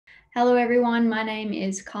Hello, everyone. My name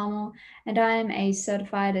is Carmel, and I am a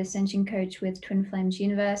certified ascension coach with Twin Flames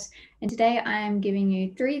Universe. And today I am giving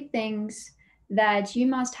you 3 things that you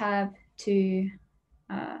must have to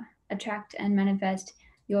uh, attract and manifest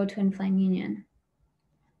your twin flame union.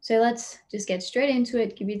 So let's just get straight into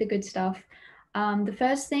it, give you the good stuff. The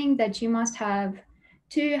first thing that you must have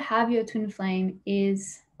to have your twin flame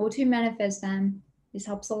is, or to manifest them, this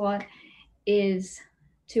helps a lot, is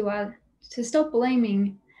to stop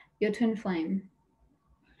blaming your twin flame.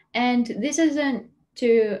 And this isn't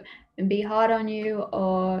to be hard on you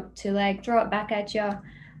or to like throw it back at you.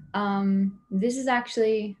 This is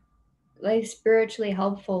actually like spiritually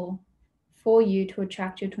helpful for you to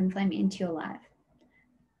attract your twin flame into your life.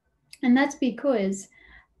 And that's because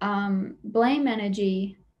blame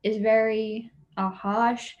energy is very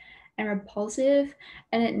harsh and repulsive,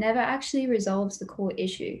 and it never actually resolves the core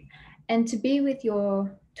issue. And to be with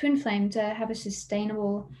your twin flame, to have a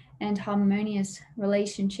sustainable and harmonious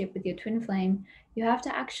relationship with your twin flame, you have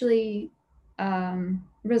to actually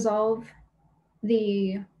resolve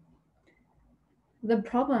the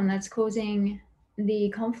problem that's causing the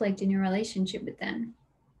conflict in your relationship with them.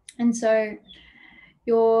 And so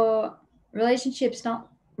your relationship's not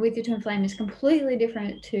with your twin flame is completely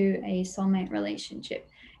different to a soulmate relationship.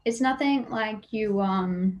 It's nothing like you're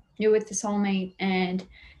with the soulmate and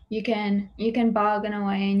you can bargain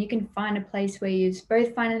away and you can find a place where you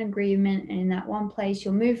both find an agreement, and in that one place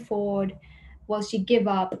you'll move forward whilst you give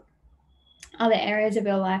up other areas of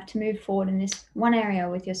your life to move forward in this one area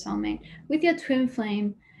with your soulmate. With your twin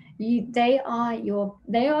flame, they are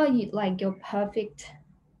like your perfect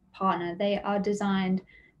partner. They are designed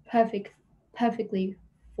perfectly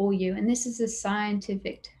for you, and this is a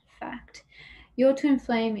scientific fact. Your twin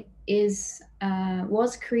flame is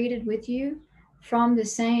was created with you from the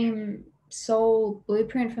same soul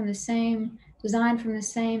blueprint, from the same design, from the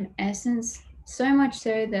same essence. So much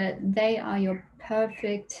so that they are your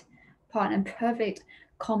perfect partner, perfect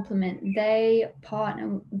complement. They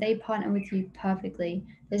partner with you perfectly.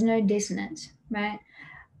 There's no dissonance, right?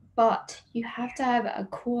 But you have to have a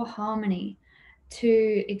core harmony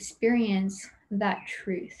to experience that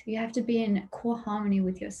truth. You have to be in core harmony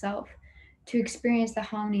with yourself to experience the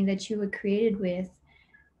harmony that you were created with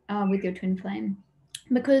your twin flame.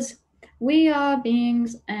 Because we are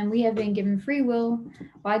beings and we have been given free will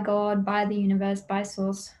by God, by the universe, by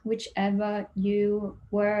source, whichever you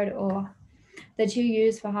word or that you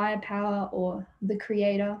use for higher power or the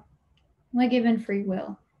creator. We're given free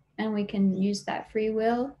will, and we can use that free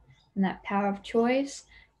will and that power of choice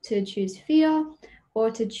to choose fear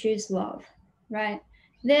or to choose love, right?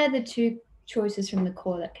 They're the two choices from the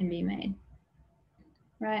core that can be made,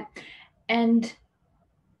 right? And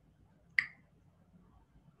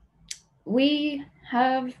we're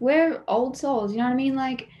old souls, you know what I mean?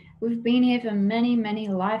 Like, we've been here for many, many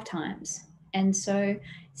lifetimes. And so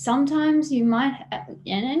sometimes you might,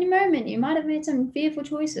 in any moment, you might have made some fearful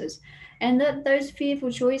choices. And that those fearful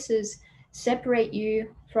choices separate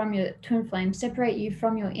you from your twin flame, separate you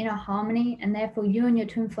from your inner harmony, and therefore you and your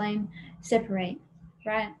twin flame separate,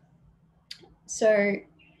 right? So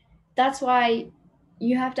that's why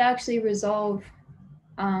you have to actually resolve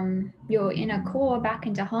your inner core back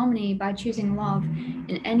into harmony by choosing love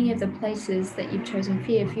in any of the places that you've chosen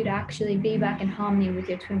fear, for you to actually be back in harmony with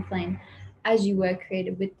your twin flame as you were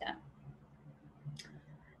created with them.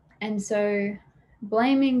 And so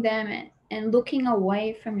blaming them and looking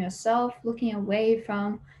away from yourself, looking away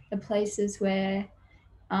from the places where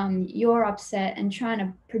you're upset and trying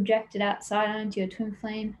to project it outside onto your twin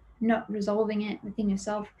flame, not resolving it within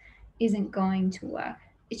yourself, isn't going to work.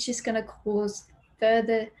 It's just going to cause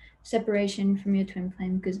further separation from your twin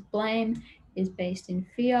flame, because blame is based in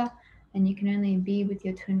fear, and you can only be with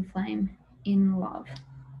your twin flame in love.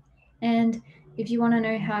 And if you want to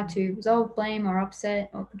know how to resolve blame or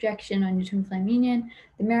upset or projection on your twin flame union,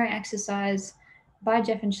 the mirror exercise by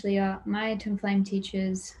Jeff and Shalia, my twin flame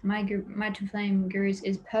teachers, my twin flame gurus,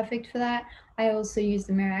 is perfect for that. I also use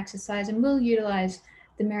the mirror exercise and will utilize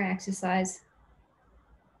the mirror exercise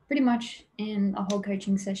pretty much in a whole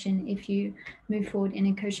coaching session if you move forward in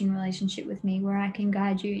a coaching relationship with me, where I can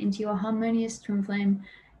guide you into your harmonious twin flame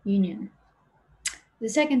union. The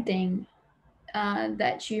second thing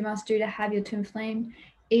that you must do to have your twin flame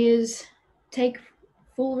is take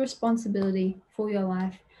full responsibility for your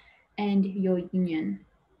life and your union.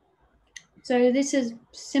 So this is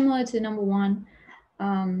similar to number one.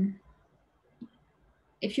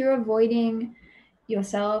 If you're avoiding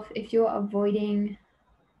yourself, if you're avoiding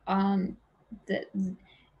the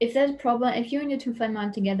if there's a problem, if you and your twin flame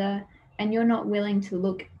aren't together and you're not willing to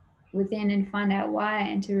look within and find out why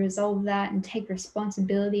and to resolve that and take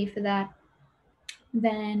responsibility for that,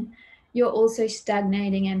 then you're also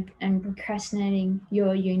stagnating and procrastinating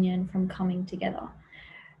your union from coming together.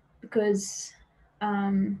 Because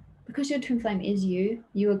because your twin flame is you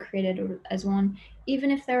were created as one.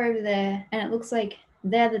 Even if they're over there and it looks like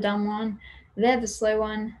they're the dumb one, they're the slow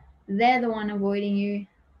one, they're the one avoiding you,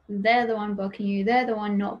 they're the one blocking you, they're the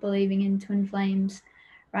one not believing in twin flames,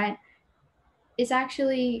 right? It's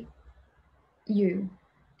actually you.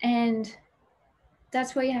 And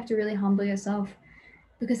that's where you have to really humble yourself,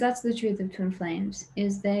 because that's the truth of twin flames,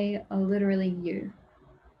 is they are literally you.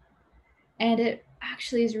 And it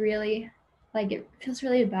actually is really, like, it feels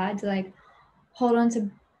really bad to like hold on to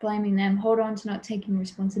blaming them, hold on to not taking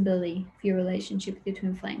responsibility for your relationship with your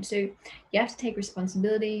twin flame. So you have to take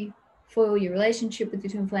responsibility for your relationship with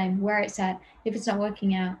your twin flame, where it's at. If it's not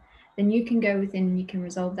working out, then you can go within and you can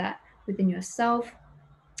resolve that within yourself.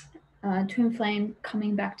 Twin flame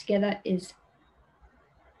coming back together is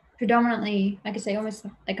predominantly, like I say, almost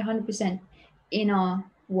like 100% inner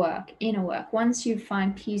work. Once you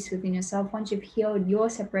find peace within yourself, once you've healed your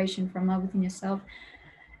separation from love within yourself,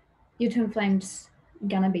 your twin flame's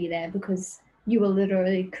gonna be there, because you were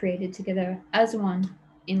literally created together as one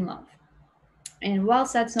in love. And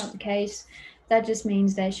whilst that's not the case, that just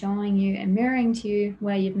means they're showing you and mirroring to you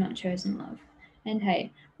where you've not chosen love. And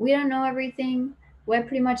hey, we don't know everything. We're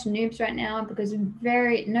pretty much noobs right now, because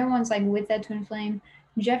no one's like with their twin flame.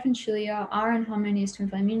 Jeff and Julia are in harmonious twin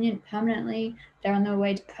flame union permanently. They're on their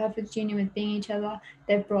way to perfect union with being each other.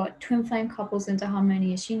 They've brought twin flame couples into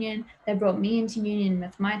harmonious union. They brought me into union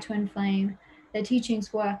with my twin flame. Their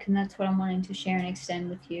teachings work, and that's what I'm wanting to share and extend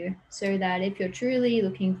with you, so that if you're truly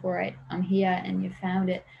looking for it, I'm here and you found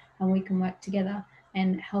it, and we can work together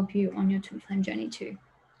and help you on your twin flame journey too.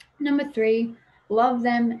 Number 3, love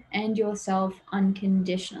them and yourself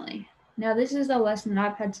unconditionally. Now, this is a lesson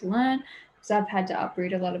that I've had to learn, because I've had to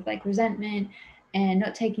uproot a lot of like resentment and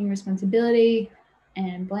not taking responsibility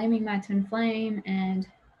and blaming my twin flame and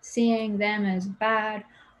seeing them as bad.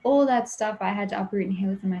 All that stuff I had to uproot and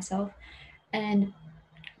heal within myself. And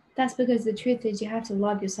that's because the truth is, you have to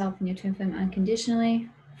love yourself and your twin flame unconditionally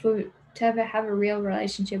to ever have a real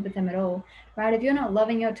relationship with them at all, right? If you're not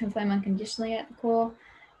loving your twin flame unconditionally at the core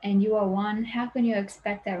and you are one, how can you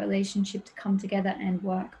expect that relationship to come together and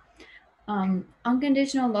work?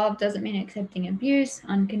 Unconditional love doesn't mean accepting abuse.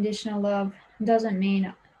 Unconditional love doesn't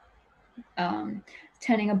mean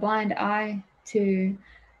turning a blind eye to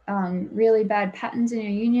really bad patterns in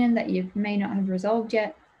your union that you may not have resolved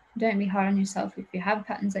yet. Don't be hard on yourself if you have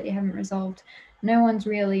patterns that you haven't resolved. No one's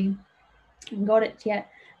really got it yet,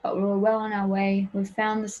 but we're well on our way. We've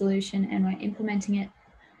found the solution and we're implementing it.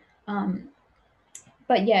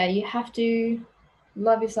 But yeah, you have to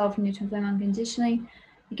love yourself and your twin flame unconditionally.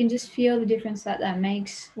 You can just feel the difference that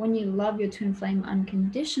makes. When you love your twin flame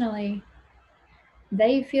unconditionally,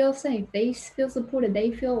 they feel safe, they feel supported,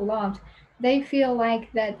 they feel loved, they feel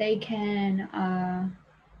like that they can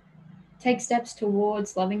take steps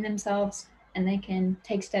towards loving themselves, and they can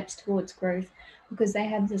take steps towards growth, because they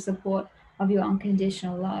have the support of your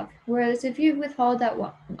unconditional love. Whereas if you withhold that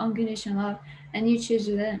unconditional love and you choose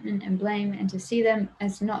resentment and blame and to see them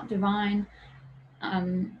as not divine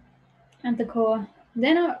at the core,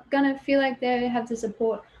 they're not going to feel like they have the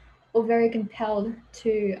support or very compelled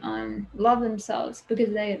to love themselves,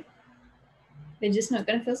 because they're just not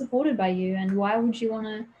going to feel supported by you. And why would you want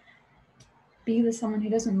to be with someone who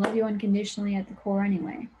doesn't love you unconditionally at the core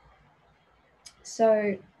anyway?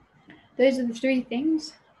 So those are the 3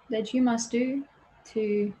 things that you must do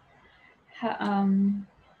to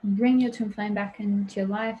bring your twin flame back into your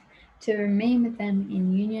life, to remain with them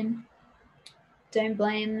in union. Don't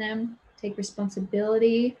blame them. Take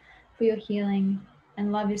responsibility for your healing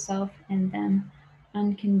and love yourself and them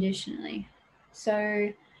unconditionally.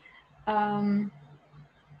 So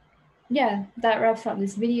yeah, that wraps up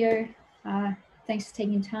this video. Thanks for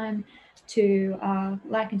taking time to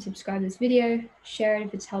like and subscribe this video. Share it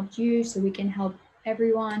if it's helped you, so we can help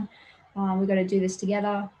everyone. We've got to do this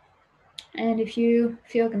together. And if you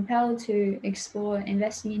feel compelled to explore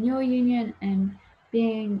investing in your union and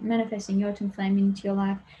manifesting your twin flame into your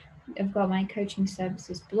life, I've got my coaching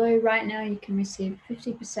services below. Right now, you can receive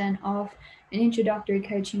 50% off an introductory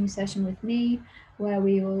coaching session with me, where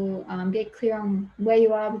we will get clear on where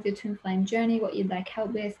you are with your twin flame journey, what you'd like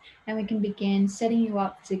help with, and we can begin setting you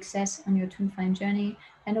up for success on your twin flame journey,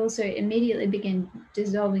 and also immediately begin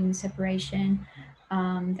dissolving the separation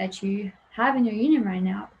that you have in your union right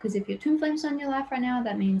now. Because if your twin flame's on your life right now,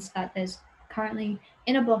 that means that there's currently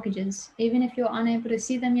inner blockages. Even if you're unable to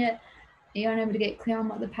see them yet, you're unable to get clear on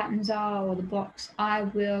what the patterns are or the blocks, I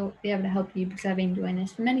will be able to help you because I've been doing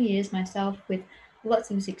this for many years myself with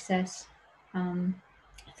lots of success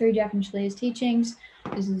through Jack and Shalea's teachings.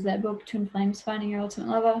 This is their book, Twin Flames, Finding Your Ultimate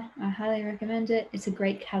Lover. I highly recommend it. It's a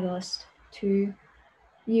great catalyst to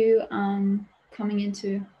you coming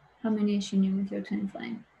into harmonious union with your twin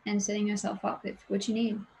flame and setting yourself up with what you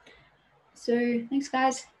need. So thanks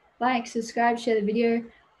guys. Like, subscribe, share the video,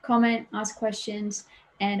 comment, ask questions,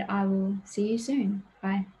 and I will see you soon.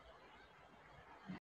 Bye.